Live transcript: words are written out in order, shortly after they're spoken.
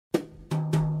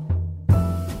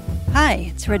Hi,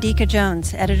 it's Radhika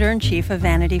Jones, Editor-in-Chief of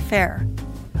Vanity Fair.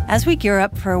 As we gear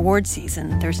up for award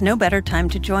season, there's no better time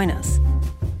to join us.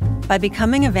 By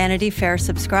becoming a Vanity Fair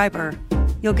subscriber,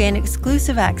 you'll gain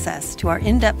exclusive access to our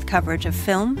in-depth coverage of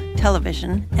film,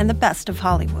 television, and the best of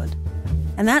Hollywood.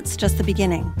 And that's just the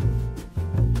beginning.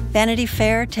 Vanity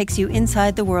Fair takes you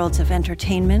inside the worlds of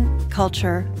entertainment,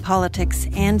 culture, politics,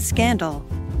 and scandal,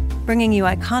 bringing you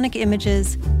iconic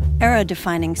images,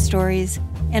 era-defining stories,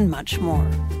 and much more.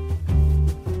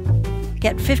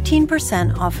 Get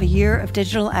 15% off a year of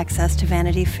digital access to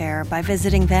Vanity Fair by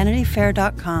visiting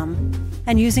vanityfair.com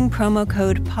and using promo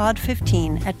code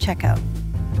POD15 at checkout.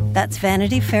 That's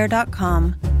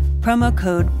vanityfair.com, promo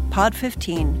code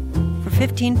POD15 for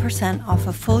 15% off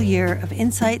a full year of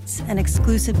insights and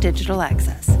exclusive digital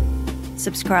access.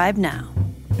 Subscribe now.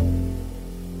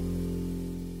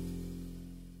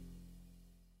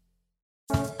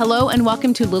 Hello and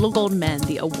welcome to Little Gold Men,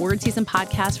 the award season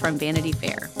podcast from Vanity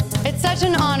Fair. It's such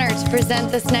an honor to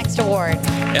present this next award.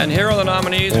 And here are the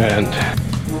nominees. And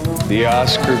the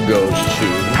Oscar goes to...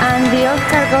 And the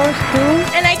Oscar goes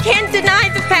to... And I can't deny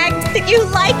the fact that you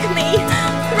like me.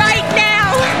 Right now.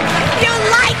 You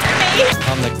like me.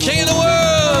 I'm the king of the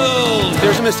world.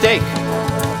 There's a mistake.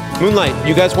 Moonlight,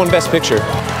 you guys won Best Picture.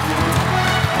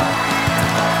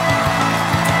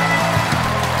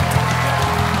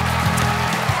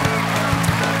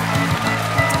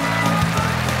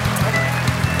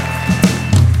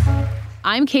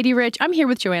 I'm Katie Rich. I'm here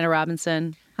with Joanna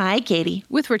Robinson. Hi, Katie.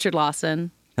 With Richard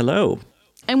Lawson. Hello.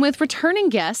 And with returning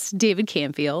guest, David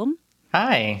Canfield.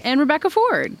 Hi. And Rebecca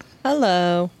Ford.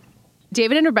 Hello.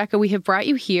 David and Rebecca, we have brought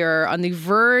you here on the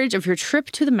verge of your trip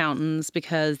to the mountains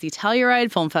because the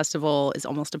Telluride Film Festival is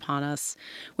almost upon us,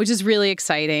 which is really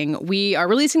exciting. We are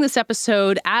releasing this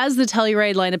episode as the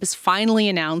Telluride lineup is finally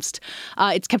announced.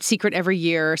 It's kept secret every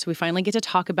year, so we finally get to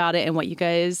talk about it and what you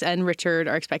guys and Richard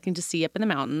are expecting to see up in the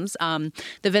mountains.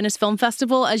 The Venice Film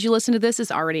Festival, as you listen to this,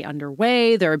 is already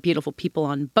underway. There are beautiful people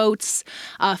on boats.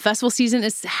 Festival season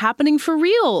is happening for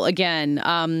real again,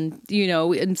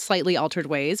 in slightly altered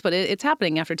ways, but it's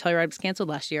happening after Telluride was canceled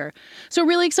last year. So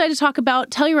really excited to talk about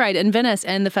Telluride and Venice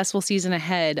and the festival season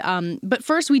ahead. But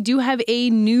first, we do have a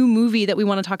new movie that we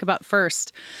want to talk about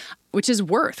first, which is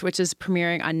Worth, which is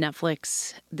premiering on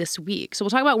Netflix this week. So we'll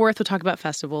talk about Worth, we'll talk about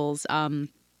festivals, and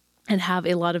have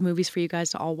a lot of movies for you guys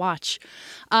to all watch.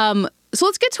 So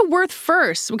let's get to Worth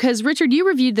first, because Richard, you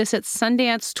reviewed this at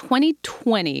Sundance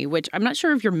 2020, which I'm not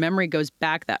sure if your memory goes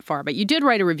back that far, but you did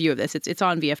write a review of this. It's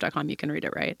on VF.com. You can read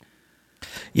it, right?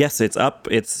 Yes, it's up.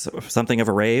 It's something of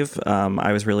a rave.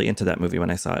 I was really into that movie when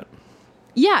I saw it.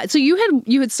 Yeah, so you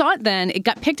had saw it then. It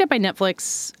got picked up by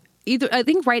Netflix either, I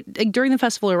think, right during the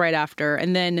festival or right after,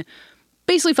 and then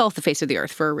basically fell off the face of the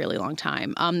earth for a really long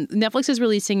time. Netflix is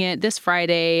releasing it this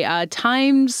Friday,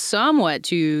 timed somewhat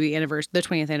to the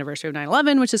 20th anniversary of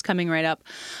 9/11, which is coming right up.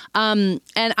 And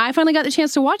I finally got the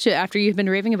chance to watch it after you've been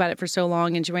raving about it for so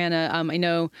long. And Joanna, I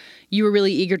know you were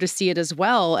really eager to see it as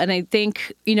well. And I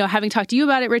think, having talked to you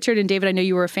about it, Richard, and David, I know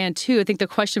you were a fan too. I think the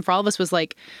question for all of us was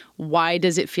like, why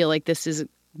does it feel like this is a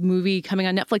movie coming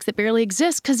on Netflix that barely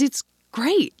exists? Because it's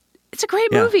great. It's a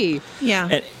great movie.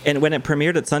 Yeah. And when it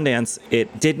premiered at Sundance,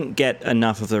 it didn't get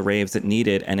enough of the raves it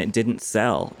needed, and it didn't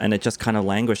sell. And it just kind of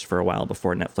languished for a while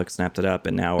before Netflix snapped it up,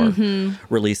 and now we're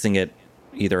releasing it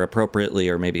either appropriately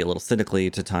or maybe a little cynically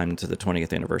to time to the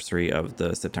 20th anniversary of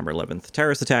the September 11th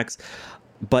terrorist attacks.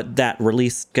 But that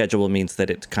release schedule means that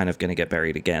it's kind of going to get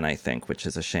buried again, I think, which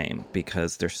is a shame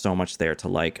because there's so much there to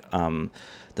like.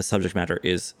 The subject matter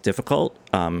is difficult,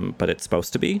 but it's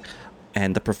supposed to be.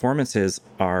 And the performances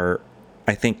are,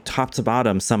 I think, top to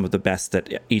bottom, some of the best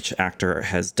that each actor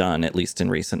has done, at least in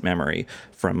recent memory,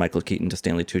 from Michael Keaton to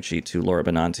Stanley Tucci to Laura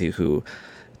Benanti, who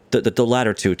the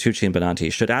latter two, Tucci and Benanti,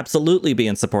 should absolutely be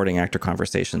in supporting actor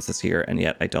conversations this year, and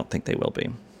yet I don't think they will be.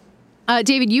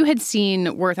 David, you had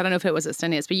seen Worth. I don't know if it was at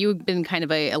Sundance, but you've been kind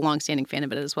of a longstanding fan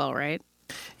of it as well, right?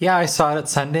 Yeah, I saw it at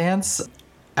Sundance.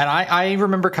 And I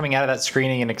remember coming out of that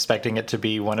screening and expecting it to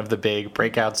be one of the big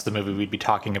breakouts, the movie we'd be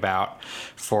talking about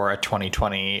for a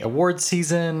 2020 award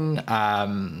season.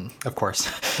 Of course,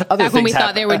 other back when we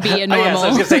thought there would be a normal. Yes, I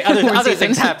was going to say other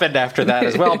things happened after that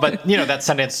as well. But that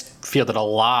Sundance fielded a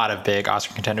lot of big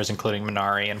Oscar contenders, including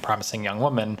Minari and Promising Young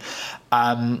Woman.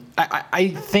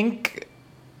 I think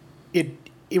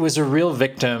it was a real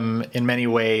victim in many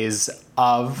ways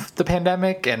of the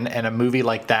pandemic and a movie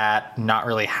like that not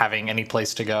really having any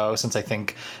place to go, since I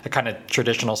think a kind of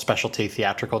traditional specialty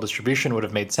theatrical distribution would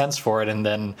have made sense for it. And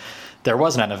then there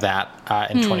was none of that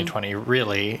in 2020,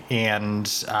 really. And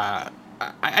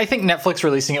I think Netflix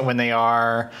releasing it when they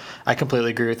are, I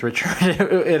completely agree with Richard.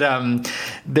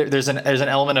 There's an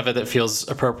element of it that feels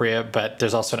appropriate, but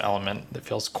there's also an element that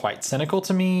feels quite cynical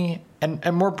to me. And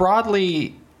more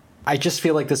broadly, I just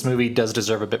feel like this movie does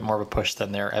deserve a bit more of a push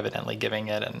than they're evidently giving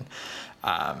it. And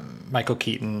Michael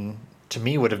Keaton, to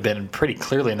me, would have been pretty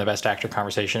clearly in the Best Actor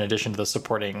conversation, in addition to the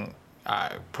supporting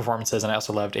performances. And I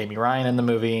also loved Amy Ryan in the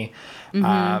movie.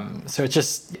 So it's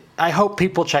just, I hope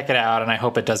people check it out, and I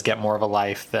hope it does get more of a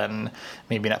life than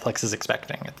maybe Netflix is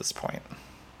expecting at this point.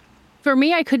 For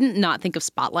me, I couldn't not think of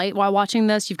Spotlight while watching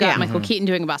this. You've got Michael Keaton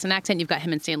doing a Boston accent. You've got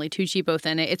him and Stanley Tucci both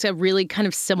in it. It's a really kind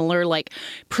of similar, like,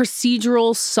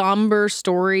 procedural, somber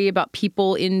story about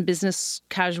people in business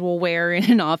casual wear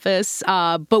in an office,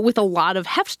 but with a lot of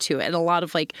heft to it and a lot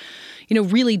of, like, you know,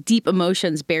 really deep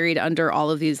emotions buried under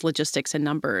all of these logistics and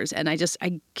numbers. And I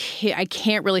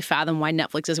can't really fathom why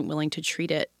Netflix isn't willing to treat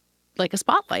it like a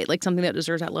Spotlight, like something that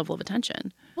deserves that level of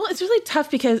attention. Well, it's really tough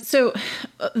because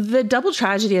the double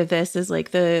tragedy of this is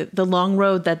like the long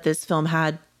road that this film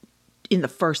had in the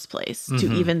first place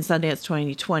to even Sundance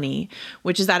 2020,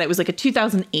 which is that it was like a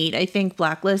 2008, I think,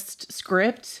 Blacklist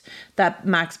script that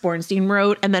Max Bornstein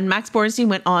wrote. And then Max Bornstein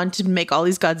went on to make all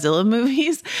these Godzilla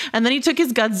movies. And then he took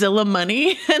his Godzilla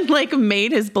money and like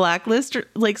made his Blacklist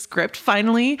like script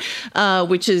finally,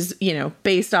 which is, you know,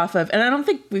 based off of, and I don't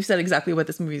think we've said exactly what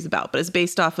this movie is about, but it's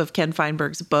based off of Ken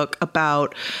Feinberg's book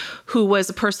about who was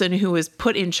a person who was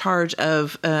put in charge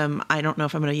of, I don't know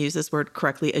if I'm going to use this word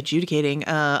correctly, adjudicating,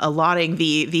 allotting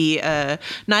the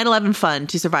 9/11 fund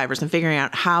to survivors and figuring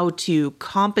out how to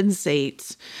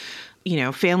compensate, you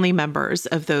know, family members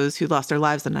of those who lost their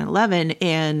lives on 9/11.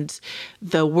 And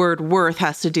the word worth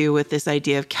has to do with this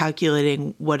idea of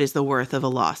calculating what is the worth of a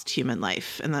lost human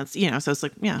life. And that's, you know, so it's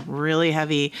like, yeah, really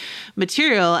heavy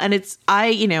material. And it's,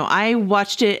 I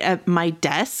watched it at my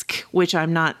desk, which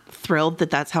I'm not thrilled that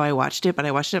that's how I watched it, but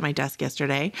I watched it at my desk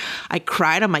yesterday. I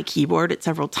cried on my keyboard at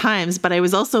several times, but I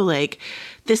was also like,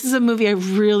 this is a movie I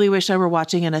really wish I were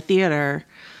watching in a theater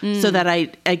so that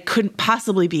I couldn't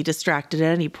possibly be distracted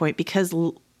at any point, because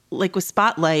like with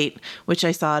Spotlight, which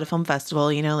I saw at a film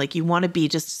festival, you know, like you want to be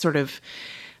just sort of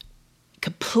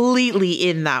completely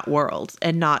in that world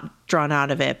and not drawn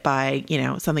out of it by, you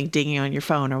know, something dinging on your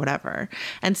phone or whatever.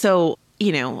 And so,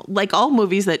 you know, like all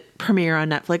movies that premiere on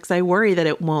Netflix, I worry that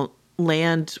it won't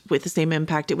land with the same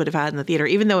impact it would have had in the theater.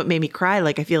 Even though it made me cry,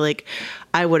 like I feel like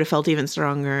I would have felt even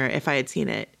stronger if I had seen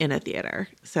it in a theater.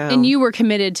 So, and you were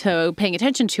committed to paying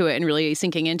attention to it and really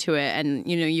sinking into it. And,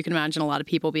 you know, you can imagine a lot of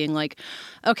people being like,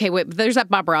 okay, wait, there's that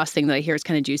Bob Ross thing that I hear is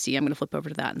kind of juicy. I'm going to flip over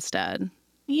to that instead.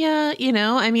 Yeah, you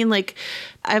know, I mean, like,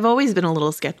 I've always been a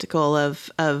little skeptical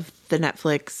of the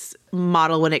Netflix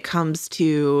model when it comes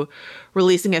to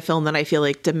releasing a film that I feel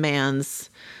like demands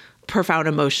profound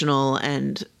emotional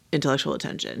and intellectual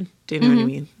attention. Do you know what I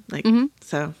mean? Like,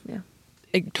 so, yeah.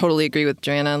 I totally agree with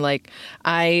Joanna. Like,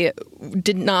 I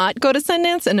did not go to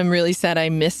Sundance, and I'm really sad I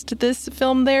missed this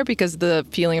film there, because the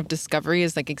feeling of discovery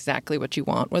is like exactly what you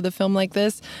want with a film like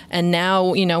this. And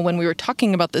now, you know, when we were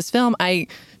talking about this film, I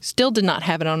still did not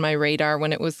have it on my radar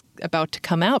when it was about to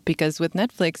come out, because with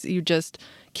Netflix, you just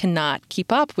cannot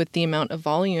keep up with the amount of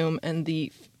volume and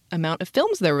the amount of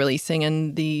films they're releasing,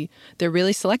 and they're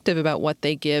really selective about what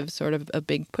they give sort of a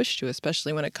big push to,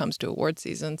 especially when it comes to award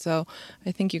season. So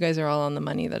I think you guys are all on the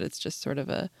money that it's just sort of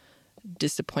a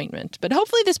disappointment. But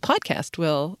hopefully this podcast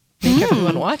will make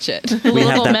everyone watch it. We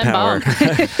have that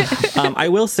power. I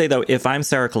will say, though, if I'm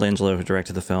Sarah Colangelo, who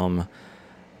directed the film,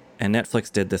 and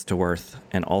Netflix did this to Worth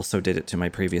and also did it to my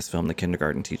previous film, The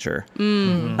Kindergarten Teacher,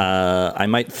 I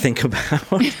might think about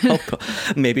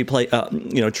maybe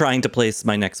trying to place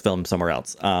my next film somewhere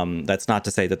else. That's not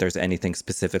to say that there's anything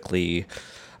specifically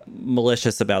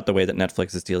malicious about the way that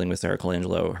Netflix is dealing with Sarah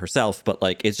Colangelo herself, but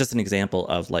like it's just an example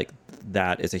of like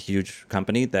that is a huge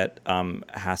company that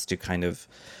has to kind of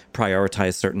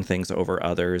prioritize certain things over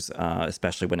others,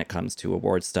 especially when it comes to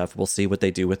award stuff. We'll see what they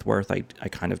do with Worth. I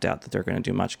kind of doubt that they're going to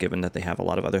do much, given that they have a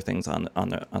lot of other things on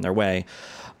their way.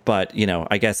 But, you know,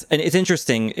 I guess, and it's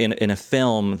interesting in a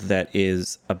film that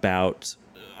is about,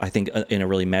 I think, in a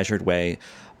really measured way,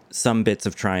 some bits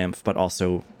of triumph, but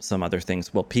also some other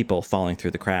things, well, people falling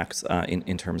through the cracks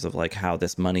in terms of like how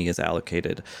this money is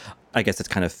allocated. I guess it's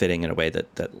kind of fitting in a way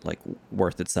that like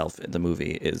Worth itself, the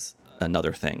movie, is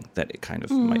another thing that it kind of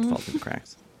might fall through the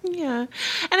cracks. Yeah. And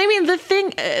I mean, the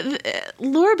thing,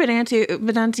 Laura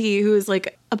Benanti, who is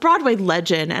like a Broadway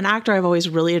legend, an actor I've always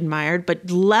really admired,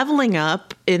 but leveling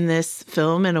up in this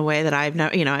film in a way that I've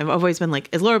never, I've always been like,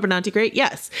 is Laura Benanti great?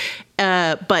 Yes.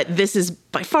 But this is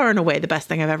by far and away the best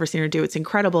thing I've ever seen her do. It's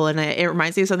incredible. And it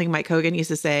reminds me of something Mike Hogan used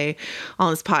to say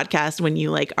on this podcast, when you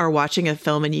like are watching a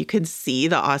film and you can see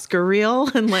the Oscar reel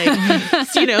and like,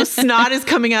 snot is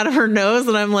coming out of her nose.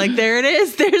 And I'm like, there it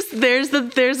is.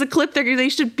 There's a clip there they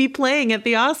should be playing at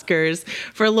the Oscars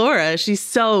for Laura. She's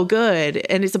so good.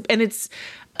 And it's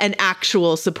an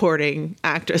actual supporting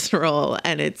actress role,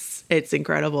 and it's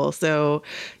incredible. So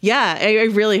yeah, I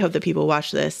really hope that people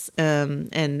watch this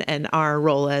and our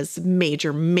role as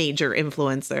major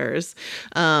influencers,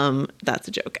 that's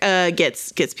a joke,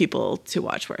 gets people to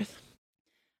watch Worth.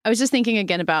 I was just thinking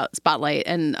again about Spotlight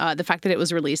and the fact that it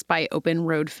was released by Open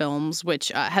Road Films, which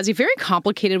has a very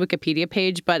complicated Wikipedia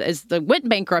page, but went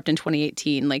bankrupt in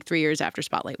 2018, like 3 years after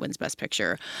Spotlight wins Best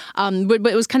Picture. But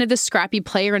it was kind of this scrappy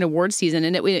player in award season,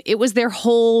 and it was their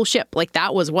whole ship. Like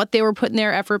that was what they were putting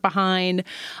their effort behind,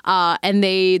 and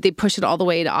they pushed it all the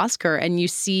way to Oscar. And you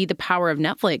see the power of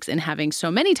Netflix in having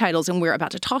so many titles, and we're about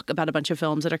to talk about a bunch of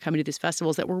films that are coming to these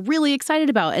festivals that we're really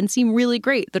excited about and seem really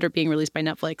great that are being released by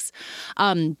Netflix.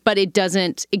 But it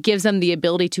gives them the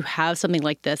ability to have something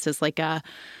like this as like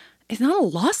it's not a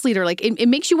loss leader. Like it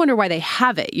makes you wonder why they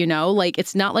have it, like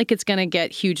it's not like it's going to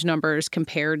get huge numbers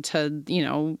compared to,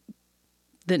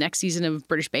 the next season of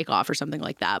British Bake Off or something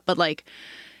like that. But like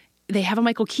they have a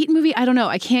Michael Keaton movie. I don't know.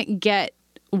 I can't get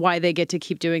why they get to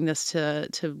keep doing this to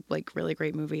like really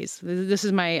great movies. This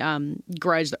is my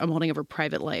grudge that I'm holding over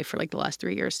Private Life for like the last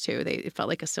 3 years too. It felt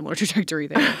like a similar trajectory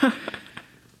there.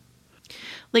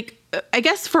 Like, I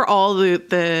guess for all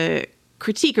the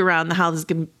critique around how this is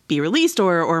going to be released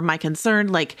or my concern,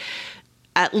 like,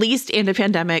 at least in a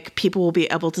pandemic, people will be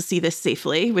able to see this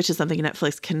safely, which is something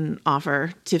Netflix can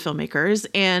offer to filmmakers.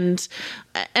 And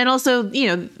also,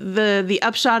 the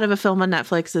upshot of a film on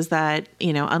Netflix is that,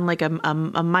 unlike a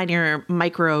minor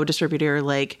micro distributor,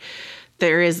 like,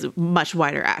 there is much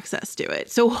wider access to it.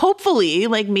 So hopefully,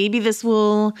 like, maybe this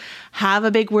will have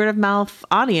a big word of mouth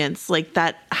audience. Like,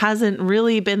 that hasn't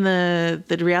really been the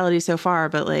reality so far,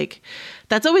 but like,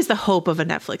 that's always the hope of a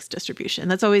Netflix distribution.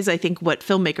 That's always, I think, what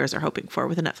filmmakers are hoping for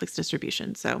with a Netflix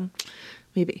distribution. So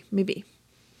maybe.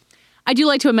 I do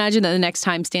like to imagine that the next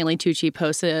time Stanley Tucci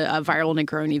posts a viral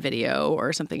Negroni video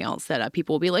or something else, that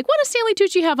people will be like, what does Stanley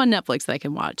Tucci have on Netflix that I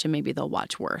can watch? And maybe they'll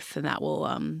watch Worth, and that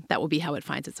will be how it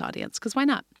finds its audience, because why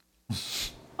not?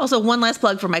 Also, one last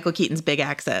plug for Michael Keaton's big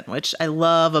accent, which I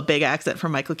love a big accent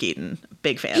from Michael Keaton.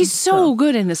 Big fan. He's so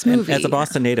good in this movie. And as a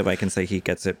Boston native, I can say he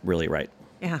gets it really right.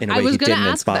 Yeah. In a way he didn't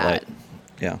in Spotlight. That.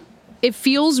 Yeah. It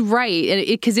feels right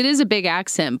because it is a big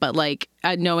accent, but like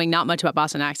knowing not much about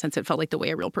Boston accents, it felt like the way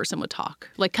a real person would talk.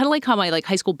 Like kind of like how my like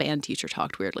high school band teacher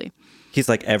talked weirdly. He's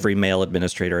like every male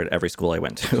administrator at every school I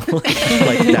went to. Like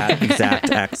that exact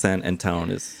accent and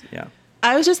tone is, yeah.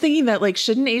 I was just thinking that, like,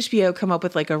 shouldn't HBO come up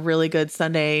with like a really good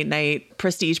Sunday night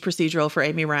prestige procedural for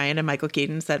Amy Ryan and Michael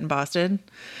Keaton set in Boston?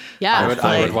 Yeah,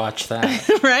 I would watch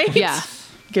that. Right? Yeah.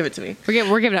 Give it to me.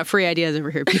 We're giving out free ideas over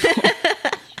here, people.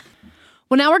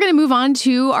 Well, now we're going to move on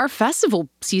to our festival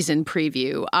season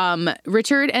preview.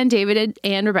 Richard and David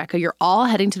and Rebecca, you're all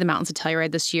heading to the mountains of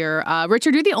Telluride this year.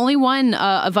 Richard, you're the only one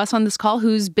of us on this call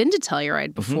who's been to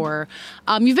Telluride before.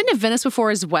 Mm-hmm. You've been to Venice before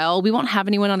as well. We won't have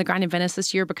anyone on the ground in Venice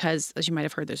this year because, as you might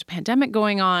have heard, there's a pandemic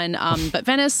going on. But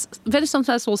Venice Film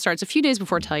Festival starts a few days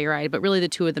before Telluride, but really the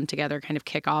two of them together kind of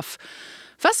kick off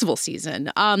festival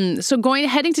season. So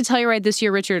heading to Telluride this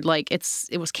year, Richard, like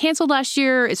it was canceled last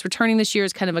year. It's returning this year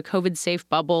as kind of a COVID-safe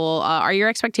bubble. Are your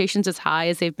expectations as high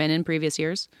as they've been in previous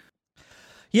years?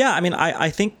 Yeah, I mean,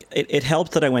 I think it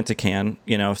helped that I went to Cannes,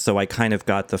 so I kind of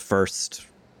got the first,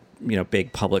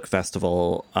 big public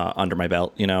festival under my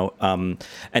belt, and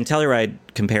Telluride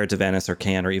compared to Venice or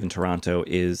Cannes or even Toronto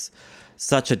is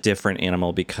such a different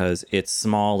animal because it's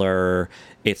smaller.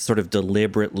 It's sort of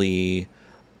deliberately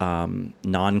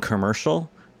non-commercial,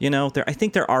 I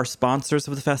think there are sponsors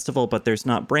of the festival, but there's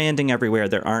not branding everywhere.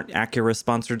 There aren't Acura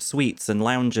sponsored suites and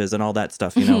lounges and all that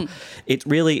stuff. It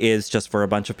really is just for a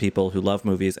bunch of people who love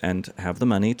movies and have the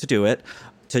money to do it,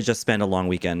 to just spend a long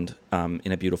weekend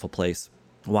in a beautiful place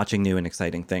watching new and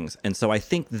exciting things. And so I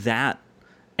think that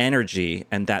energy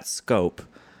and that scope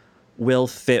will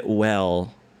fit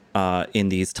well in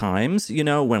these times,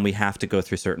 when we have to go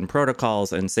through certain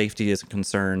protocols and safety is a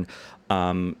concern.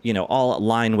 all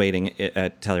line waiting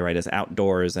at Telluride is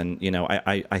outdoors. And,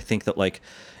 I think that like,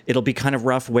 it'll be kind of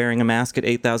rough wearing a mask at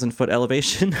 8,000 foot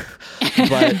elevation,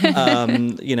 but, we'll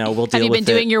deal with it. Have you been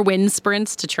doing your wind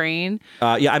sprints to train?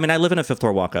 Yeah, I mean, I live in a 5th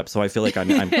floor walk-up, so I feel like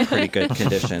I'm pretty good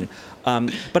condition.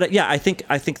 But yeah, I think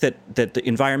that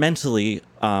environmentally,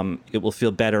 it will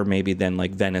feel better maybe than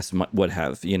like Venice would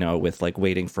have, with like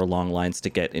waiting for long lines to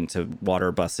get into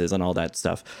water buses and all that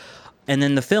stuff. And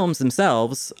then the films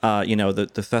themselves,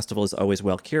 the festival is always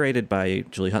well curated by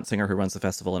Julie Huntsinger, who runs the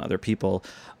festival, and other people.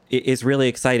 It is really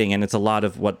exciting, and it's a lot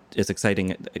of what is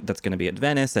exciting that's going to be at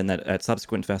Venice and that at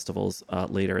subsequent festivals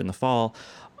later in the fall.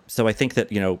 So I think that,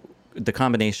 the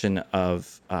combination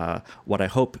of what I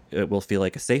hope it will feel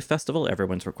like a safe festival,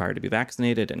 everyone's required to be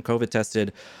vaccinated and COVID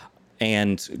tested,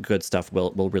 and good stuff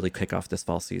will really kick off this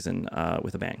fall season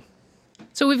with a bang.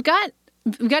 So we've got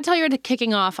Telluride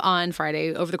kicking off on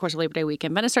Friday over the course of Labor Day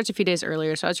weekend. Venice starts a few days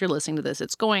earlier, so as you're listening to this,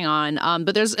 it's going on.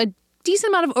 But there's a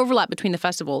decent amount of overlap between the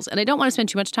festivals, and I don't want to spend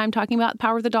too much time talking about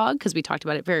Power of the Dog because we talked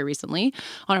about it very recently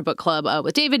on our book club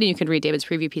with David, and you can read David's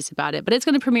preview piece about it. But it's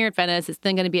going to premiere at Venice. It's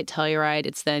then going to be at Telluride.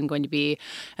 It's then going to be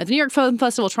at the New York Film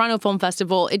Festival, Toronto Film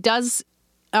Festival. It does,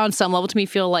 on some level, to me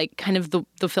feel like kind of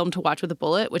the film to watch with a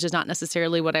bullet, which is not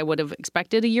necessarily what I would have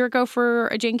expected a year ago for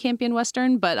a Jane Campion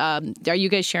Western. But are you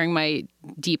guys sharing my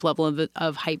deep level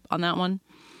of hype on that one?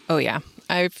 Oh, yeah.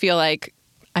 I feel like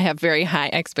I have very high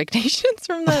expectations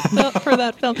from for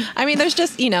that film. I mean, there's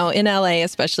just, in LA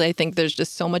especially, I think there's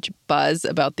just so much buzz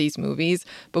about these movies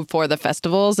before the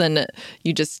festivals. And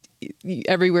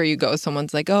everywhere you go,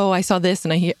 someone's like, oh, I saw this.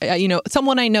 And I hear,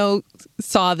 someone I know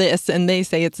saw this and they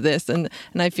say it's this. And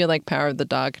I feel like Power of the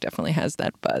Dog definitely has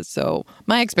that buzz. So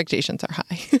my expectations are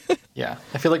high. Yeah.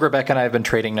 I feel like Rebecca and I have been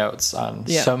trading notes on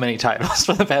so many titles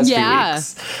for the past few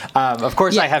weeks. Of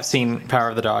course, I have seen Power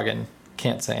of the Dog and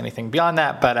can't say anything beyond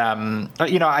that, but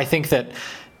I think that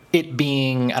it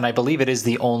being, and I believe it is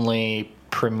the only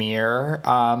premiere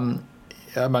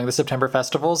among the September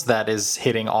festivals that is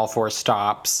hitting all 4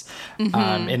 stops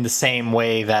in the same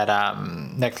way that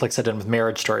Netflix had done with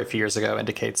Marriage Story a few years ago,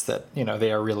 indicates that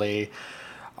they are really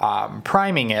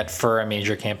priming it for a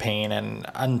major campaign. And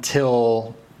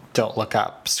until Don't Look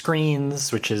Up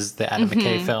screens, which is the Adam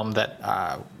McKay film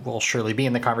that will surely be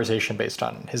in the conversation based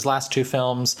on his last 2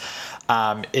 films.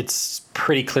 It's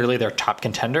pretty clearly their top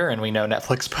contender, and we know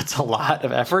Netflix puts a lot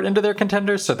of effort into their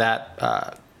contenders, so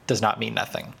that does not mean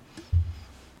nothing.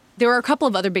 There are a couple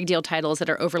of other big deal titles that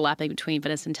are overlapping between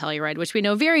Venice and Telluride, which we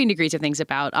know varying degrees of things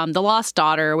about. The Lost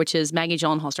Daughter, which is Maggie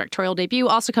Gyllenhaal's directorial debut,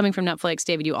 also coming from Netflix.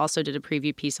 David, you also did a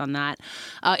preview piece on that.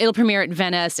 It'll premiere at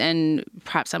Venice and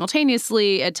perhaps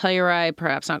simultaneously at Telluride,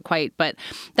 perhaps not quite. But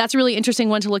that's a really interesting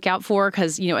one to look out for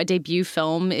because, a debut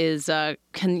film is, a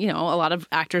lot of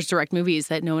actors direct movies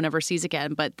that no one ever sees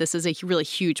again. But this is a really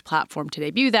huge platform to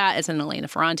debut that. It's an Elena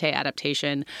Ferrante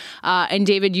adaptation. And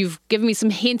David, you've given me some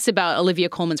hints about Olivia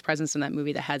Colman's presence in that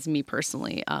movie that has me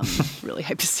personally really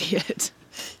hyped to see it.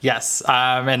 Yes.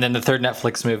 And then the third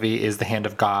Netflix movie is The Hand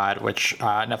of God, which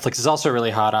Netflix is also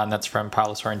really hot on. That's from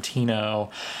Paolo Sorrentino,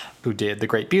 who did The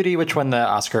Great Beauty, which won the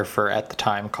Oscar for, at the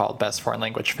time, called Best Foreign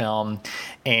Language Film.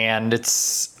 And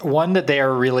it's one that they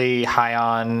are really high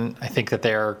on. I think that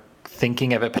they're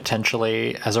thinking of it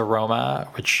potentially as a Roma,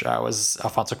 which was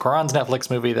Alfonso Cuarón's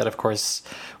Netflix movie that, of course,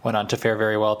 went on to fare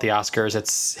very well at the Oscars.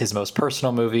 It's his most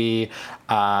personal movie.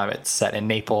 It's set in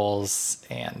Naples,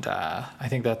 and I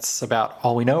think that's about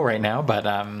all we know right now, but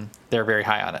they're very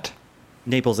high on it.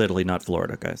 Naples, Italy, not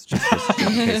Florida, guys. Just in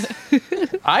case.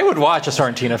 I would watch a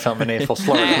Sorrentino film in Naples,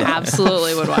 Florida. I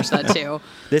absolutely would watch that, too.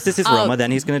 This is his Roma,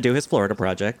 then he's going to do his Florida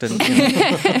project. And,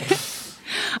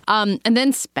 and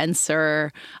then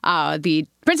Spencer, the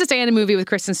Princess Diana movie with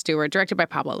Kristen Stewart, directed by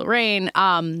Pablo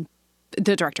Larraín,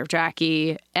 the director of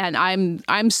Jackie. And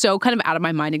I'm so kind of out of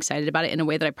my mind excited about it in a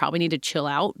way that I probably need to chill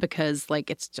out because,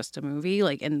 it's just a movie.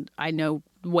 And I know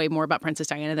way more about Princess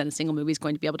Diana than a single movie is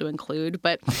going to be able to include.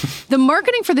 But the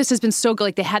marketing for this has been so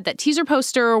good. They had that teaser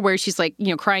poster where she's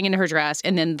crying into her dress,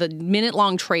 and then the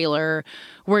minute-long trailer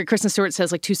where Kristen Stewart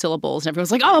says 2 syllables, and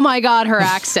everyone's like, oh my God, her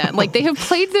accent. They have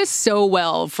played this so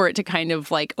well for it to kind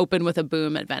of open with a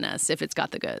boom at Venice if it's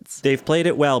got the goods. They've played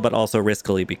it well, but also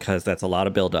riskily because that's a lot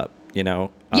of buildup,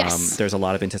 Yes. There's a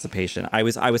lot of anticipation. I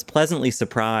was pleasantly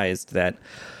surprised that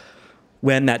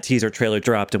when that teaser trailer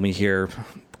dropped and we hear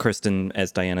Kristen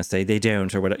as Diana say, they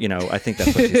don't, or what, I think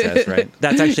that's what she says, right?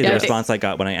 That's actually the response I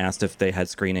got when I asked if they had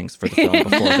screenings for the film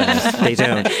before Venice. They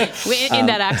don't. In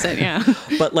that accent, yeah.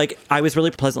 But I was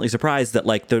really pleasantly surprised that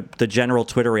the general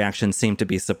Twitter reaction seemed to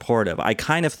be supportive. I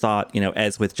kind of thought,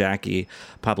 as with Jackie,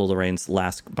 Pablo Larraín's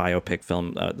last biopic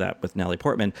film, that with Natalie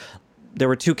Portman, there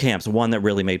were two camps, one that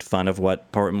really made fun of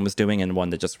what Portman was doing and one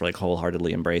that just like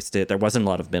wholeheartedly embraced it. There wasn't a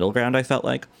lot of middle ground, I felt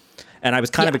like. And I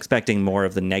was kind of expecting more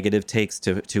of the negative takes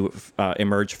to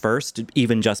emerge first,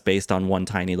 even just based on one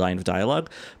tiny line of dialogue.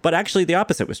 But actually the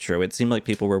opposite was true. It seemed like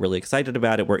people were really excited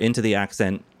about it. We're into the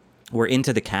accent. We're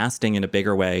into the casting in a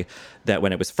bigger way that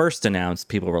when it was first announced,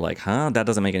 people were like, that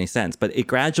doesn't make any sense. But it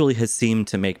gradually has seemed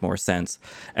to make more sense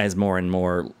as more and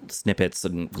more snippets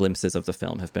and glimpses of the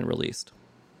film have been released.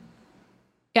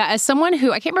 Yeah, as someone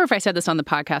who, I can't remember if I said this on the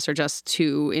podcast or just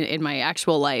in my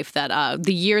actual life, that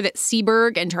the year that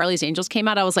Seberg and Charlie's Angels came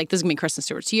out, I was like, this is going to be Kristen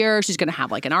Stewart's year. She's going to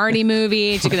have like an Arnie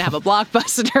movie. She's going to have a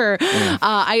blockbuster.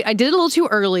 I did it a little too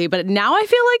early, but now I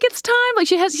feel like it's time. Like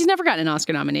she's never gotten an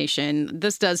Oscar nomination.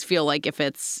 This does feel like if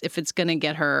it's going to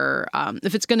get her,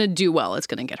 if it's going to do well, it's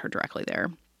going to get her directly there.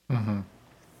 Mm-hmm.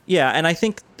 Yeah, and I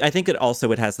think it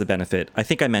has the benefit. I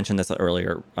think I mentioned this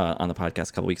earlier on the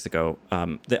podcast a couple weeks ago.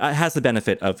 It has the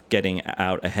benefit of getting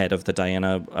out ahead of the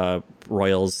Diana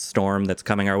Royals storm that's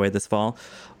coming our way this fall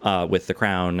with The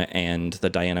Crown and the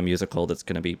Diana musical that's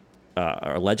going to be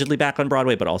allegedly back on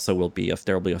Broadway, but also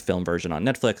there will be a film version on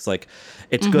Netflix. Like,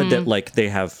 it's good that like they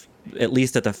have at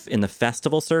least in the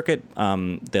festival circuit,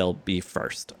 they'll be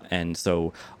first, and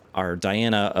so. Our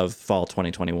Diana of fall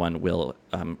 2021 will,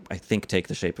 I think, take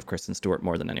the shape of Kristen Stewart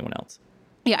more than anyone else.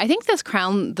 Yeah, I think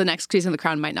the next season of The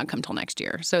Crown might not come till next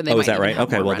year. So they is that right?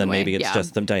 Okay, well, then maybe it's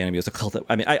just the Diana musical.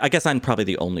 I guess I'm probably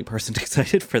the only person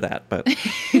excited for that. But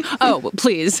well,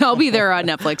 please, I'll be there on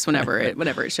Netflix whenever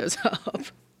it shows up.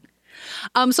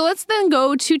 So let's then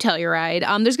go to Telluride.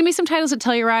 There's going to be some titles at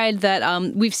Telluride that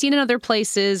we've seen in other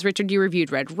places. Richard, you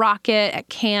reviewed Red Rocket at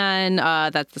Cannes.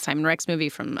 That's the Simon Rex movie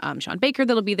from Sean Baker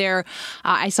that'll be there.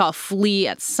 I saw Flea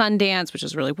at Sundance, which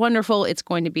is really wonderful. It's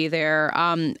going to be there.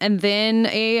 And then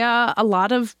a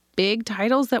lot of big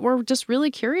titles that we're just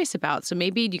really curious about. So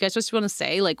maybe do you guys just want to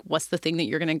say, like, what's the thing that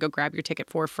you're going to go grab your ticket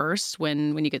for first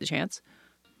when you get the chance?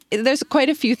 There's quite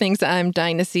a few things that I'm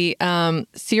dying to see.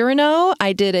 Cyrano,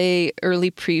 I did a early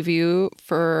preview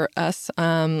for us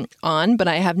on, but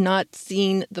I have not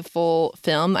seen the full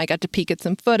film. I got to peek at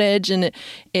some footage, and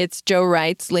it's Joe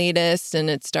Wright's latest, and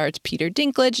it stars Peter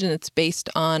Dinklage, and it's based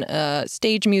on a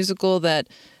stage musical that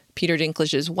Peter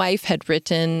Dinklage's wife had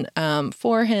written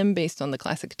for him based on the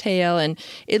classic tale. And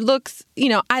it looks,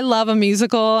 I love a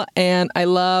musical and I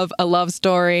love a love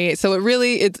story. So it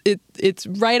really, it's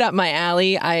right up my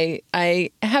alley.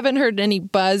 I haven't heard any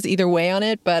buzz either way on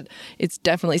it, but it's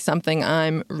definitely something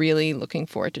I'm really looking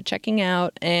forward to checking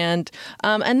out. And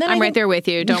then I'm right there with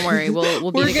you. Don't worry.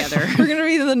 We'll be together. We're going to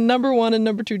be the number 1 and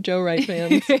number 2 Joe Wright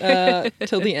fans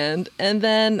till the end. And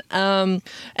then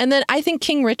I think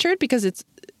King Richard, because it's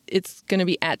going to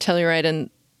be at Telluride,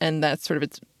 and that's sort of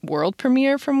its world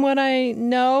premiere from what I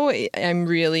know. I'm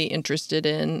really interested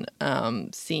in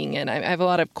seeing it. I have a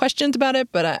lot of questions about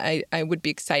it, but I would be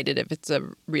excited if it's a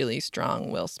really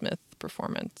strong Will Smith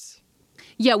performance.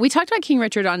 Yeah, we talked about King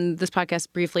Richard on this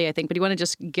podcast briefly, I think, but you want to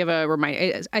just give a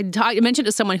reminder? I mentioned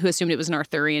to someone who assumed it was an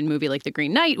Arthurian movie like The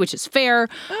Green Knight, which is fair,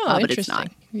 but it's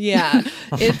not. Yeah,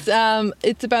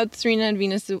 it's about Serena and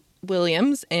Venus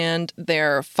Williams and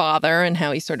their father and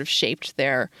how he sort of shaped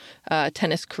their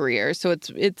tennis career. So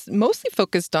it's mostly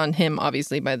focused on him,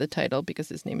 obviously, by the title, because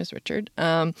his name is Richard.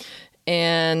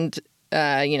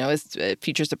 It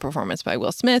features a performance by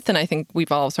Will Smith, and I think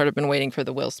we've all sort of been waiting for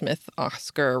the Will Smith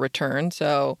Oscar return.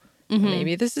 So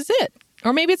maybe this is it,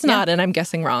 or maybe it's not, and I'm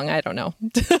guessing wrong. I don't know.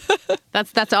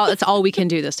 That's all. That's all we can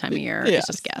do this time of year. Yes,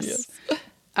 is just guess.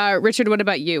 Yes. Richard, what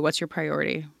about you? What's your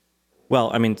priority? Well,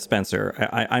 I mean, Spencer,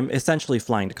 I'm essentially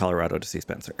flying to Colorado to see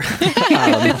Spencer.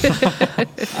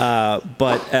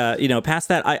 But past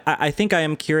that, I think I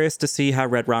am curious to see how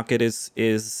Red Rocket is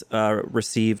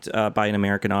received by an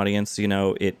American audience.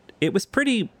 It was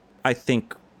pretty, I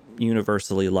think,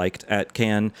 universally liked at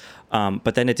Cannes,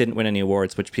 but then it didn't win any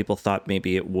awards, which people thought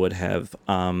maybe it would have.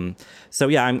 I'm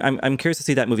curious to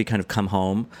see that movie kind of come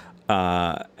home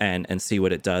and see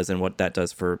what it does and what that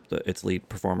does for its lead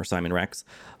performer, Simon Rex.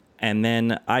 And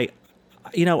then I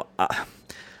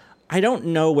don't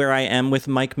know where I am with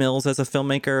Mike Mills as a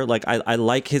filmmaker. Like, I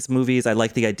like his movies. I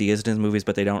like the ideas in his movies,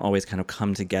 but they don't always kind of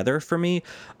come together for me.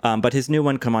 But his new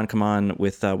one, Come On,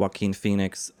 with Joaquin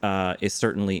Phoenix is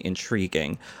certainly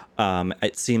intriguing.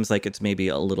 It seems like it's maybe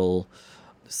a little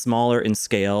smaller in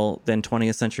scale than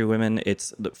 20th Century Women.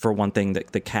 It's, for one thing,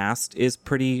 the cast is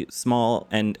pretty small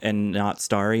and not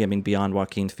starry. I mean, beyond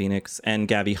Joaquin Phoenix and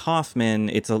Gabby Hoffman,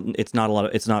 it's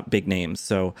not big names.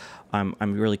 So I'm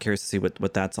really curious to see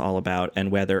what that's all about,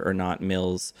 and whether or not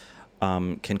Mills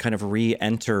can kind of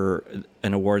re-enter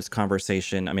an awards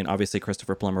conversation. I mean, obviously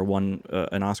Christopher Plummer won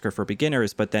an Oscar for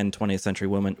Beginners, but then 20th Century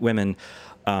Women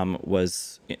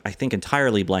was, I think,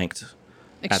 entirely blanked.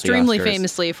 Extremely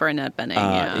famously for Annette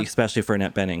Bening, especially for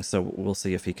Annette Bening. So we'll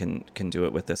see if he can do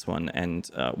it with this one. And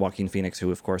Joaquin Phoenix,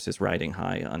 who of course is riding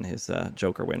high on his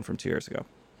Joker win from 2 years ago.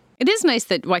 It is nice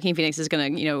that Joaquin Phoenix is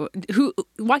going to, who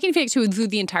through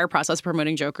the entire process of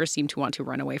promoting Joker seemed to want to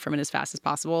run away from it as fast as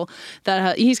possible,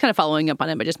 that he's kind of following up on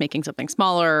it, but just making something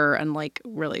smaller and like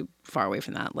really far away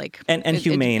from that. Like and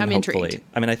humane, I'm hopefully. Intrigued.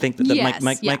 I mean, I think that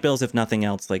Mike Bills, if nothing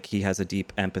else, like he has a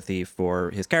deep empathy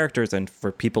for his characters and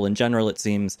for people in general, it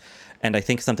seems. And I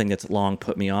think something that's long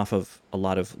put me off of a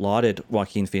lot of lauded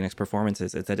Joaquin Phoenix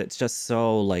performances is that it's just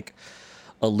so like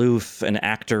aloof and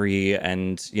actory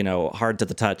and hard to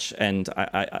the touch, and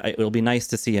it'll be nice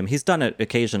to see him. He's done it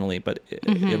occasionally, but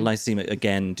it'll be nice to see him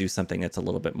again do something that's a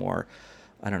little bit more,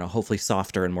 I don't know, hopefully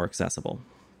softer and more accessible.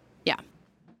 Yeah.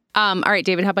 All right,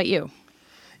 David, how about you?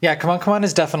 Yeah, Come On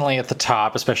is definitely at the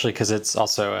top, especially because it's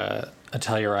also a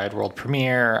Telluride world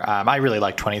premiere. I really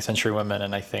like 20th Century Women,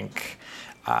 and I think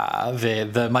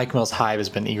the Mike Mills hive has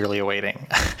been eagerly awaiting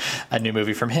a new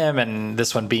movie from him, and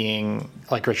this one being,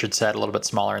 like Richard said, a little bit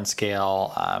smaller in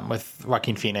scale, with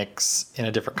Joaquin Phoenix in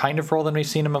a different kind of role than we've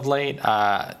seen him of late,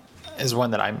 is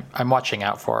one that I'm watching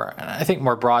out for. And I think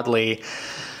more broadly,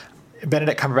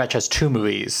 Benedict Cumberbatch has 2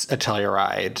 movies at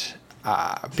Telluride.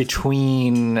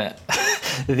 Between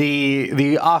the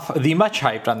much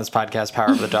hyped on this podcast Power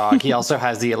of the Dog, he also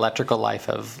has The Electrical Life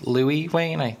of Louis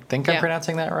Wain, I think I'm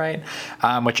pronouncing that right,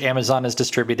 which Amazon is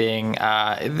distributing.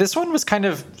 This one was kind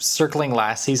of circling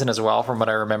last season as well, from what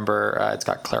I remember. It's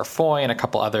got Claire Foy and a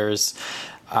couple others,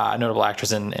 notable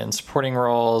actors in supporting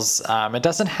roles. It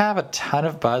doesn't have a ton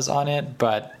of buzz on it,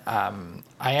 but I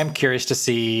am curious to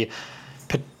see,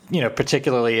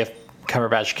 particularly if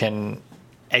Cumberbatch can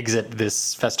exit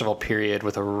this festival period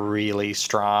with a really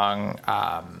strong,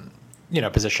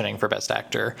 positioning for Best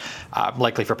Actor,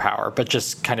 likely for Power, but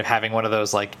just kind of having one of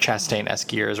those like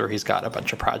Chastain-esque years where he's got a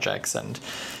bunch of projects and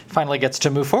finally gets to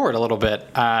move forward a little bit.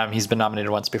 He's been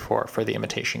nominated once before for The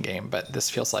Imitation Game, but this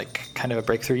feels like kind of a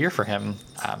breakthrough year for him.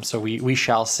 So we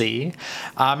shall see.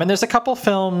 And there's a couple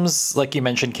films, like you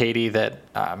mentioned, Katie, that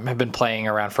have been playing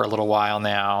around for a little while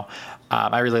now.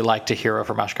 I really liked A Hero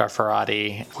from Ashghar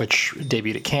Farhadi, which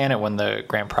debuted at Cannes and won the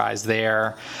grand prize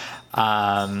there.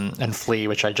 And Flea,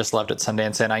 which I just loved at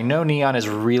Sundance. And I know Neon is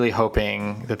really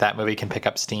hoping that movie can pick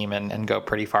up steam and go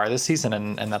pretty far this season.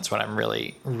 And that's what I'm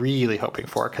really, really hoping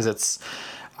for, because it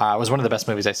was one of the best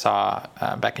movies I saw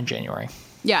back in January.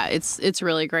 Yeah, it's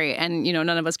really great. And, none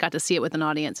of us got to see it with an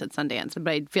audience at Sundance, but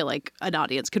I feel like an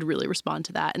audience could really respond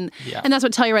to that. And that's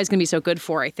what Telluride is going to be so good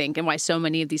for, I think, and why so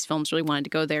many of these films really wanted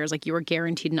to go there is like you were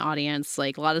guaranteed an audience.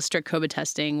 Like a lot of strict COVID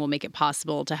testing will make it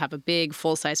possible to have a big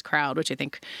full-size crowd, which I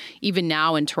think even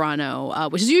now in Toronto,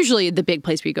 which is usually the big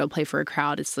place where you go play for a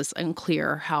crowd, it's this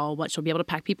unclear how much you'll be able to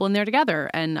pack people in there together.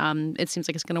 And it seems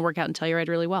like it's going to work out in Telluride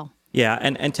really well. Yeah,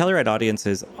 and Telluride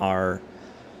audiences are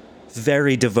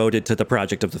very devoted to the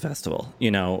project of the festival.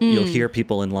 You'll hear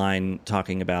people in line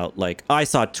talking about like, I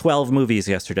saw 12 movies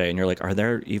yesterday, and you're like, are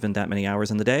there even that many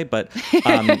hours in the day? But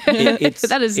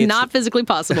that is not physically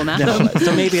possible now. No,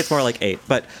 so maybe it's more like 8,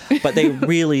 but they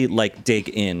really like dig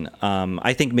in.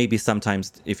 I think maybe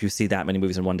sometimes if you see that many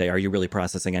movies in one day, are you really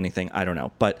processing anything? I don't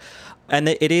know. And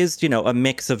it is, a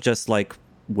mix of just like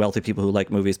wealthy people who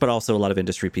like movies, but also a lot of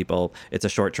industry people. It's a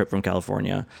short trip from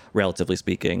California, relatively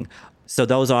speaking. So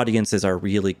those audiences are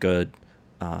really good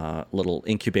little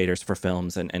incubators for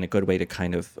films and a good way to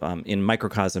kind of, in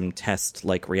microcosm, test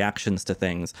like reactions to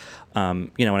things.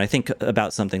 When I think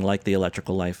about something like The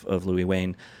Electrical Life of Louis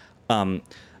Wain,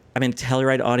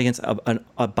 Telluride audience,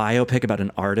 a biopic about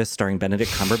an artist starring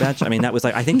Benedict Cumberbatch. That was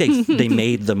like, I think they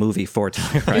made the movie for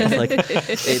Telluride. Like,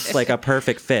 it's like a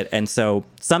perfect fit. And so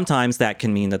sometimes that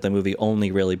can mean that the movie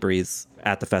only really breathes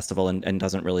at the festival and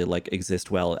doesn't really like exist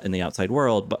well in the outside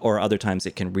world. Or other times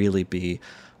it can really be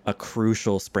a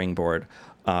crucial springboard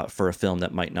for a film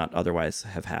that might not otherwise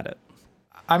have had it.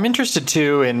 I'm interested,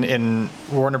 too, in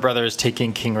Warner Brothers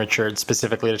taking King Richard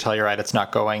specifically to Telluride. It's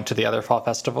not going to the other fall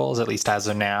festivals, at least as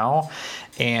of now.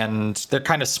 And they're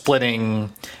kind of splitting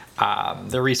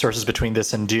the resources between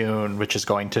this and Dune, which is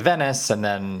going to Venice and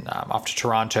then off to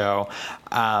Toronto.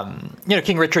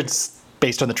 King Richard's,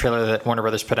 based on the trailer that Warner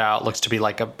Brothers put out, looks to be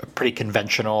like a pretty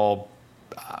conventional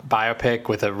biopic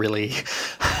with a really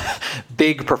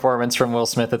big performance from Will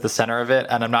Smith at the center of it.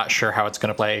 And I'm not sure how it's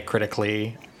going to play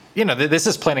critically. This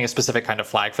is planting a specific kind of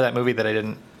flag for that movie that I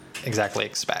didn't exactly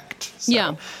expect. So,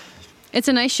 yeah. It's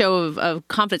a nice show of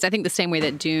confidence. I think the same way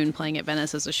that Dune playing at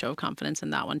Venice is a show of confidence in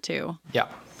that one too. Yeah.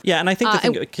 Yeah, and I think the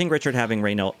thing, King Richard having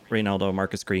Reynaldo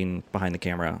Marcus Green behind the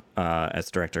camera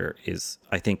as director is,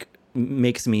 I think,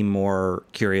 makes me more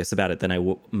curious about it than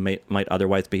I might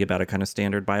otherwise be about a kind of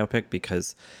standard biopic,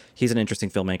 because he's an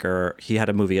interesting filmmaker. He had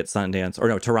a movie at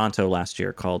Toronto last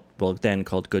year called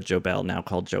Good Joe Bell, now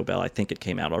called Joe Bell. I think it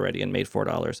came out already and made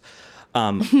 $4.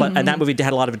 And that movie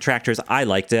had a lot of detractors. I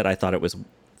liked it. I thought it was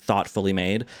thoughtfully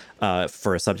made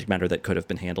for a subject matter that could have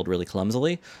been handled really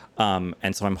clumsily.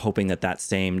 And so I'm hoping that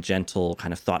same gentle,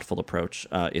 kind of thoughtful approach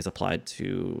is applied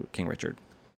to King Richard.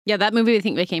 Yeah, that movie I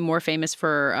think became more famous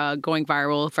for going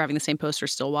viral for having the same poster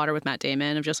Stillwater with Matt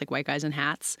Damon of just like white guys in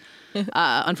hats.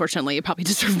 Unfortunately, it probably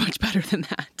deserved much better than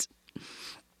that.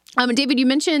 David, you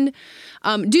mentioned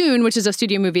Dune, which is a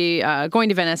studio movie going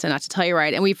to Venice and Not to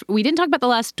Telluride, and we didn't talk about The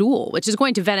Last Duel, which is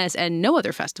going to Venice and no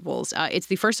other festivals. It's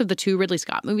the first of the 2 Ridley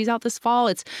Scott movies out this fall.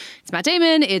 It's Matt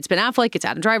Damon, it's Ben Affleck, it's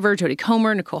Adam Driver, Jodie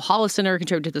Comer, Nicole Holofcener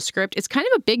contributed to the script. It's kind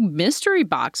of a big mystery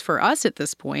box for us at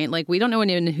this point. Like, we don't know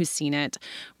anyone who's seen it.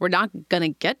 We're not going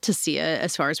to get to see it,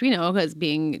 as far as we know, as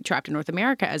being trapped in North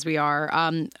America as we are.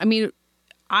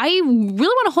 I really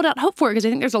want to hold out hope for it because I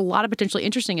think there's a lot of potentially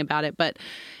interesting about it, but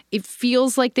it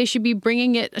feels like they should be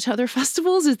bringing it to other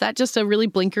festivals. Is that just a really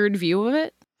blinkered view of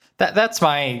it? That's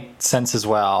my sense as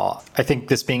well. I think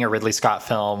this being a Ridley Scott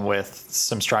film with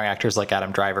some strong actors like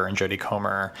Adam Driver and Jodie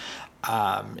Comer,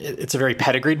 it's a very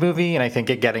pedigreed movie, and I think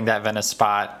it getting that Venice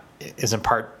spot is in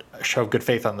part a show of good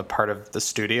faith on the part of the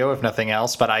studio, if nothing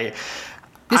else. But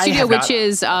the studio, which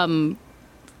is...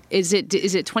 Is it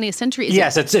 20th Century?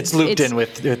 Yes, it's looped in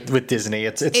with Disney.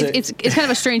 It's kind of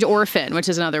a strange orphan, which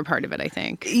is another part of it, I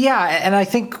think. Yeah, and I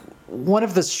think one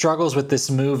of the struggles with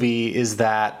this movie is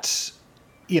that,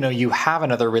 you have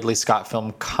another Ridley Scott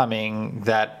film coming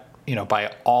that,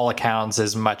 by all accounts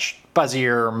is much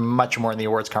buzzier, much more in the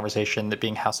awards conversation, that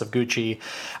being House of Gucci.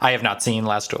 I have not seen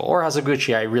Last Duel or House of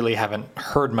Gucci. I really haven't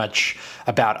heard much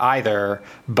about either,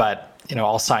 but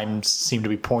all signs seem to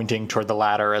be pointing toward the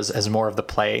latter as more of the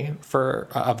play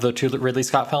of the 2 Ridley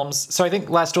Scott films. So I think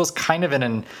Last Duel is kind of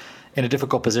in a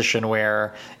difficult position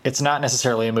where it's not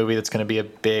necessarily a movie that's going to be a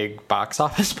big box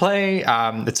office play.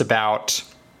 It's about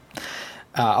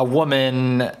a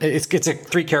woman. It's a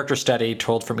 3-character study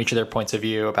told from each of their points of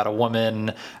view about a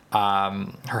woman,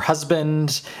 her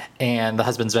husband, and the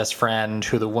husband's best friend,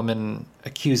 who the woman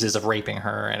accuses of raping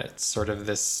her. And it's sort of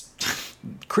this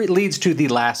leads to the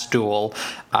last duel,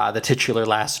 the titular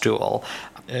last duel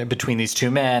between these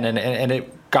 2 men. And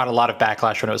it got a lot of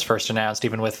backlash when it was first announced,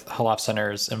 even with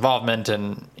Holofcener's involvement.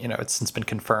 And, it's since been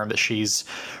confirmed that she's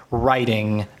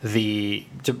writing the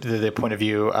point of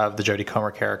view of the Jodie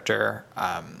Comer character.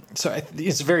 So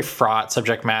it's a very fraught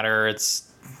subject matter. It's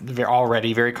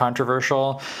already very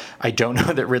controversial. I don't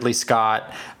know that Ridley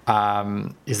Scott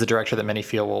is the director that many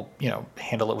feel will,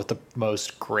 handle it with the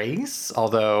most grace.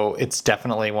 Although it's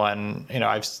definitely one,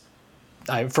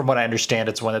 from what I understand,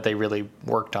 it's one that they really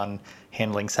worked on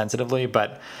handling sensitively.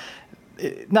 But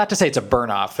not to say it's a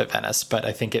burn-off at Venice, but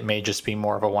I think it may just be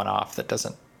more of a one-off that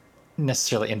doesn't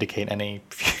necessarily indicate any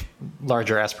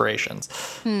larger aspirations.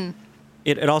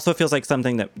 It also feels like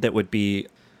something that would be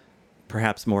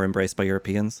perhaps more embraced by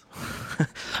Europeans.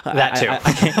 That too.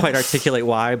 I can't quite articulate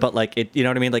why, but like it, you know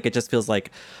what I mean? Like it just feels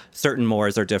like certain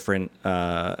mores are different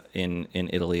in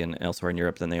Italy and elsewhere in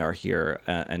Europe than they are here,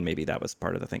 and maybe that was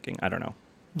part of the thinking. I don't know.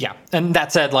 Yeah, and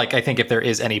that said, like I think if there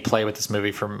is any play with this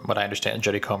movie, from what I understand,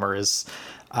 Jodie Comer has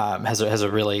a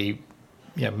really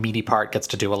meaty part, gets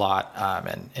to do a lot,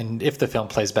 and if the film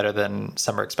plays better than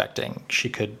some are expecting, she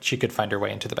could find her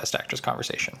way into the Best Actress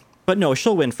conversation. But no,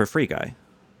 she'll win for Free Guy.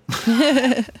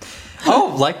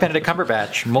 Oh, like Benedict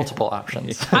Cumberbatch, multiple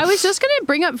options. I was just going to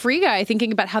bring up Free Guy,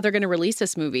 thinking about how they're going to release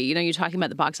this movie. You're talking about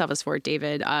the box office for it,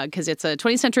 David, because it's a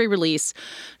 20th Century release,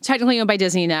 technically owned by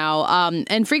Disney now.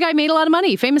 And Free Guy made a lot of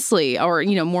money, famously, or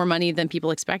more money than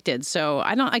people expected. So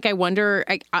I wonder.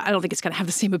 I don't think it's going to have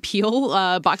the same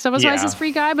appeal box office wise as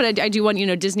Free Guy, but I do want.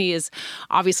 Disney is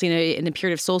obviously in a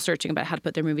period of soul searching about how to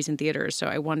put their movies in theaters. So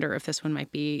I wonder if this one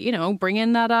might be, bring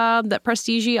in that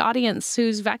prestige audience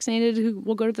who's vaccinated, who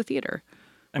will go to the theater.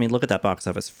 I mean, look at that box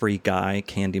office. Free Guy,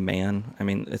 Candyman. I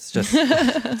mean, it's just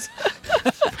it's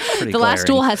pretty The Last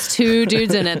Duel has 2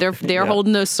 dudes in it. They're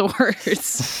holding those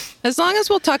swords. As long as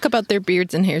we'll talk about their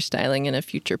beards and hairstyling in a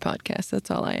future podcast,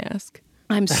 that's all I ask.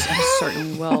 I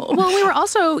certainly will. Well, we were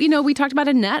also, we talked about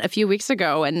Annette a few weeks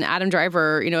ago, and Adam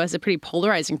Driver, has a pretty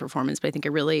polarizing performance, but I think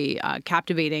a really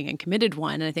captivating and committed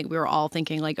one. And I think we were all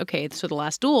thinking like, okay, so The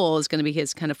Last Duel is going to be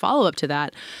his kind of follow-up to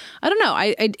that. I don't know.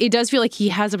 It does feel like he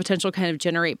has a potential kind of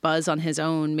generate buzz on his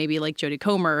own, maybe like Jodie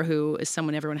Comer, who is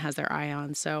someone everyone has their eye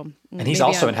on. So, and he's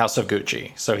also in House of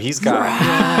Gucci, so he's got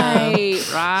right.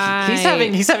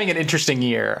 He's having an interesting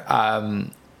year.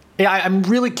 I'm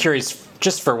really curious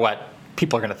just for what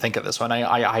people are going to think of this one.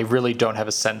 I really don't have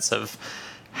a sense of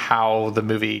how the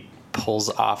movie pulls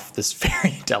off this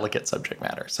very delicate subject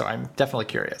matter. So I'm definitely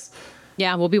curious.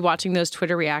 Yeah, we'll be watching those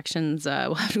Twitter reactions.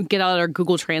 We'll have to get out our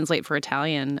Google Translate for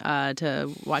Italian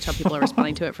to watch how people are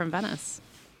responding to it from Venice.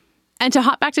 And to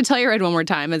hop back to Telluride one more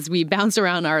time as we bounce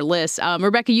around our list,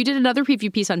 Rebecca, you did another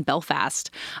preview piece on Belfast.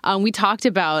 We talked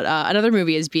about another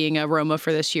movie as being a Roma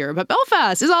for this year, but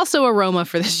Belfast is also a Roma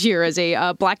for this year as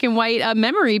a black and white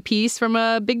memory piece from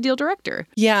a big deal director.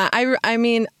 Yeah, I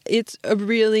mean, it's a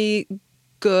really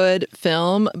good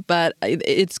film, but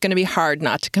it's going to be hard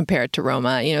not to compare it to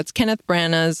Roma. It's Kenneth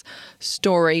Branagh's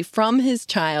story from his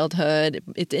childhood.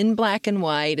 It's in black and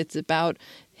white. It's about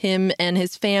him and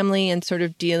his family and sort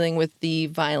of dealing with the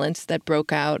violence that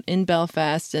broke out in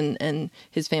Belfast and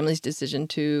his family's decision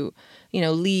to,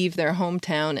 leave their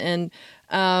hometown. And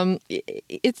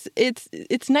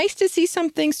it's nice to see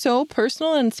something so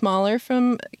personal and smaller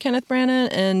from Kenneth Branagh,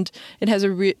 and it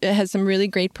has some really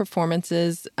great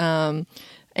performances. And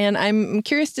I'm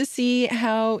curious to see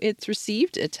how it's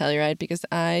received at Telluride, because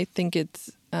I think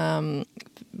it's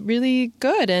really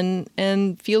good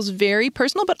and feels very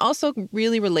personal, but also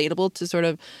really relatable to sort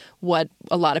of what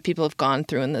a lot of people have gone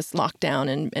through in this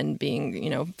lockdown and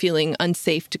being, feeling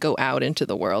unsafe to go out into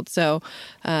the world. So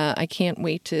I can't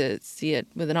wait to see it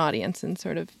with an audience and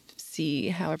sort of see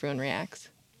how everyone reacts.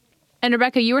 And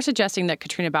Rebecca, you were suggesting that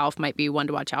Katrina Balfe might be one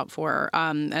to watch out for,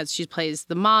 as she plays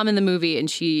the mom in the movie, and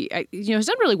she, has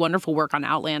done really wonderful work on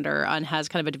Outlander and has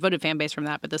kind of a devoted fan base from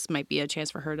that. But this might be a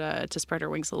chance for her to spread her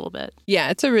wings a little bit.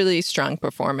 Yeah, it's a really strong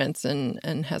performance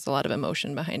and has a lot of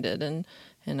emotion behind it, and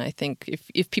I think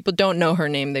if people don't know her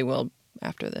name, they will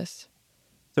after this.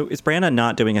 So is Branagh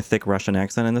not doing a thick Russian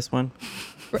accent in this one?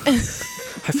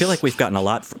 I feel like we've gotten a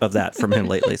lot of that from him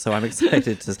lately, so I'm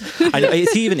excited to.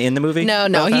 Is he even in the movie? No,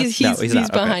 he's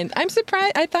behind. Okay. I'm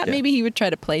surprised. I thought maybe he would try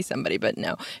to play somebody, but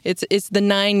no, it's the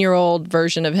 9-year-old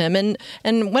version of him. And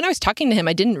when I was talking to him,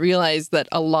 I didn't realize that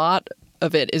a lot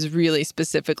of it is really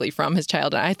specifically from his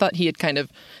childhood. I thought he had kind of,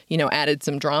 added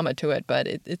some drama to it, but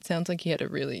it sounds like he had a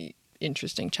really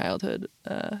interesting childhood.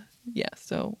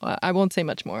 So I won't say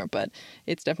much more, but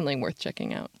it's definitely worth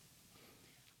checking out.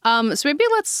 So maybe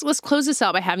let's close this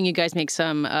out by having you guys make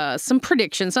some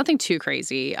predictions, nothing too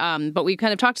crazy. But we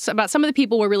kind of talked about some of the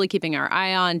people we're really keeping our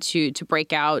eye on to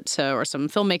break out, or some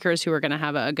filmmakers who are going to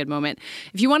have a good moment.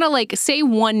 If you want to say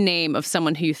one name of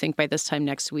someone who you think by this time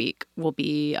next week will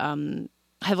be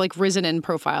have risen in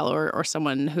profile, or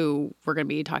someone who we're going to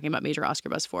be talking about major Oscar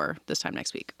buzz for this time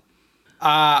next week.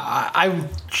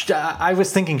 I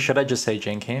was thinking, should I just say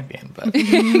Jane Campion? But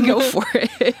go for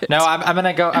it. No, I'm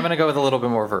gonna go with a little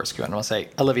bit more Versky, and I'll say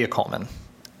Olivia Colman.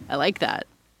 I like that.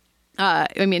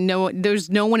 There's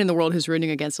no one in the world who's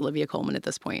rooting against Olivia Colman at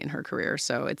this point in her career,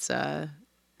 so it's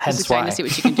exciting to see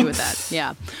what she can do with that.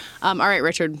 Yeah. All right,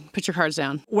 Richard, put your cards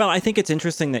down. Well, I think it's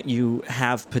interesting that you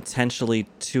have potentially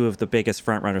two of the biggest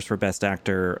frontrunners for Best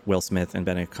Actor, Will Smith and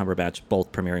Benedict Cumberbatch,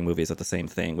 both premiering movies at the same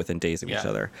thing within days of each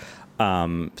other.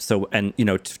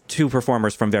 Two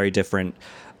performers from very different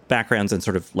backgrounds and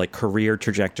sort of career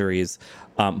trajectories,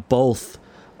 both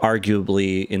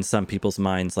arguably in some people's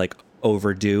minds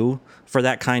overdue for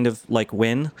that kind of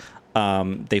win.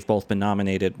 They've both been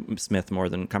nominated, Smith more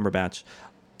than Cumberbatch.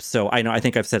 So I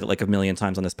think I've said it a million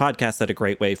times on this podcast that a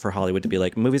great way for Hollywood to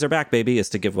be movies are back, baby, is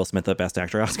to give Will Smith the Best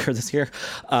Actor Oscar this year.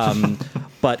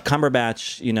 But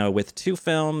Cumberbatch, with two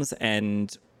films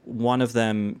and one of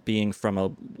them being from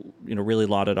a really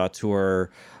lauded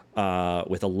auteur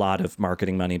with a lot of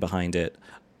marketing money behind it,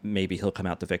 maybe he'll come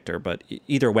out the victor. But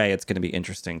either way, it's going to be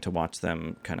interesting to watch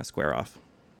them kind of square off.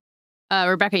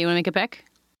 Rebecca, you want to make a pick?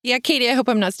 Yeah, Katie, I hope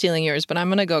I'm not stealing yours, but I'm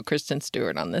going to go Kristen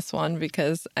Stewart on this one,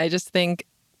 because I just think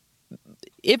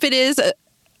if it is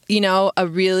a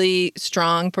really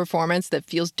strong performance that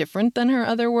feels different than her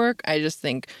other work, I just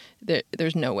think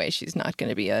there's no way she's not going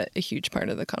to be a huge part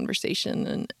of the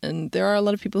conversation. And there are a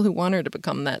lot of people who want her to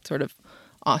become that sort of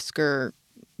Oscar,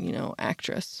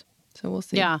 actress. So we'll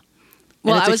see. Yeah.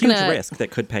 Well, it's a huge risk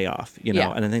that could pay off, and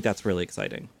I think that's really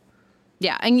exciting.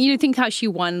 Yeah, and you think how she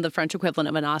won the French equivalent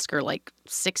of an Oscar like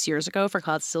 6 years ago for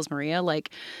Claude Steele's Maria.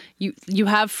 Like, you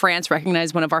have France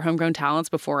recognize one of our homegrown talents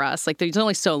before us. Like, there's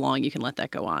only so long you can let that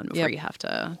go on before you have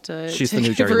to She's the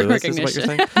new Jerry Lewis, is what you're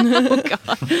saying? Oh,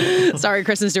 God. Sorry,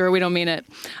 Kristen Stewart, we don't mean it.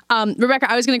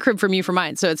 Rebecca, I was going to crib from you for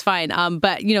mine, so it's fine.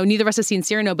 But, neither of us have seen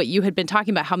Cyrano, but you had been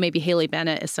talking about how maybe Haley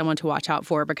Bennett is someone to watch out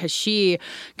for because she,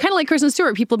 kind of like Kristen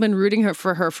Stewart, people have been rooting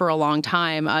for her for a long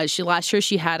time. Last year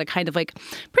she had a kind of like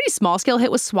pretty small scale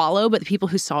hit with Swallow, but the people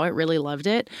who saw it really loved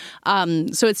it.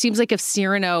 So it seems like if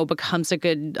Cyrano becomes a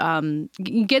good,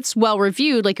 gets well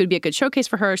reviewed, like it would be a good showcase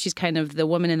for her. She's kind of the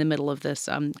woman in the middle of this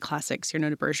classic Cyrano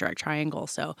de Bergerac triangle.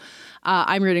 So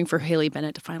I'm rooting for Haley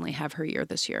Bennett to finally have her year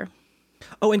this year.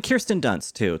 Oh, and Kirsten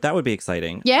Dunst too. That would be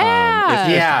exciting.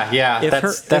 Yeah,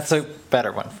 That's a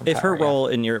better one. If her role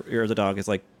in Year of the Dog is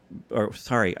like, or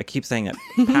sorry, I keep saying it,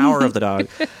 Power of the Dog.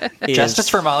 Is, Justice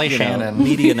for Molly Shannon.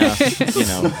 Meaty enough,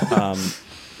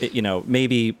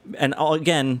 maybe, and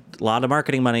again, a lot of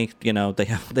marketing money.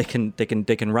 They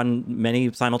can run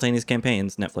many simultaneous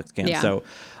campaigns. Netflix can. Yeah. So,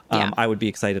 I would be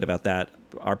excited about that.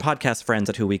 Our podcast friends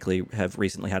at Who Weekly have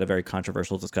recently had a very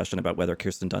controversial discussion about whether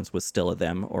Kirsten Dunst was still a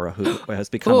them or a who, or has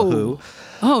become a who.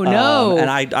 Oh no! And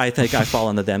I think I fall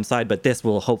on the them side, but this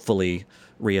will hopefully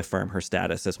reaffirm her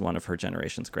status as one of her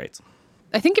generation's greats.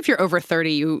 I think if you're over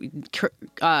 30,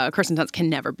 Kirsten Dunst can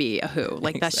never be a who.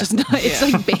 Like, that's just not, it's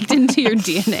like baked into your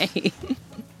DNA.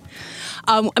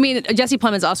 Jesse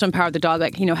Plemons also in Power of the Dog,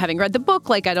 like, having read the book,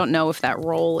 like, I don't know if that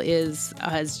role is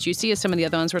as juicy as some of the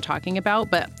other ones we're talking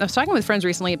about, but I was talking with friends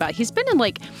recently about, he's been in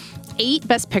like 8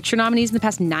 Best Picture nominees in the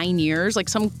past 9 years, like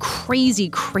some crazy,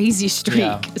 crazy streak.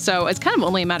 Yeah. So it's kind of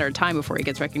only a matter of time before he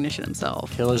gets recognition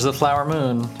himself. Killers of the Flower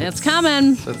Moon. It's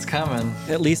coming. It's coming.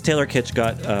 At least Taylor Kitsch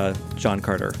got John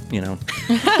Carter,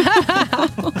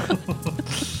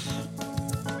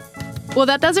 Well,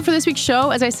 that does it for this week's show.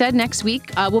 As I said, next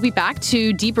week we'll be back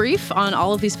to debrief on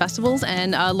all of these festivals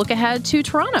and look ahead to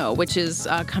Toronto, which is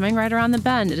coming right around the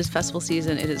bend. It is festival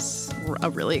season. It is a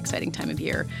really exciting time of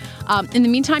year. In the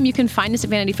meantime, you can find us at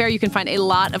Vanity Fair. You can find a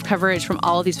lot of coverage from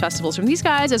all of these festivals from these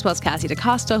guys, as well as Cassie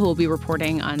DaCosta, who will be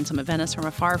reporting on some of Venice from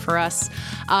afar for us.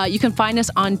 You can find us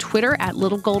on Twitter at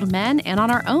Little Gold Men and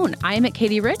on our own. I am at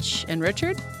Katie Rich, and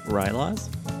Richard. Rylaws.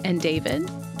 And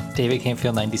David. David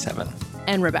Campfield 97.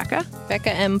 And Rebecca.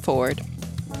 Becca M. Ford.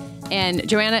 And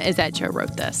Joanna is at Joe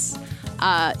Wrote This.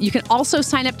 You can also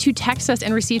sign up to text us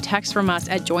and receive text from us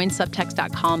at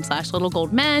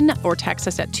joinsubtext.com/littlegoldmen or text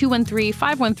us at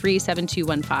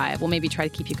 213-513-7215. We'll maybe try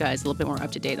to keep you guys a little bit more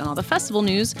up to date on all the festival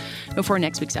news before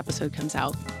next week's episode comes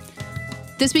out.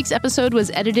 This week's episode was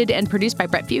edited and produced by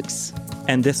Brett Fuchs.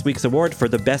 And this week's award for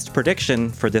the best prediction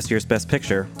for this year's Best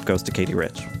Picture goes to Katie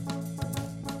Rich.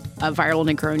 A viral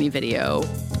Negroni video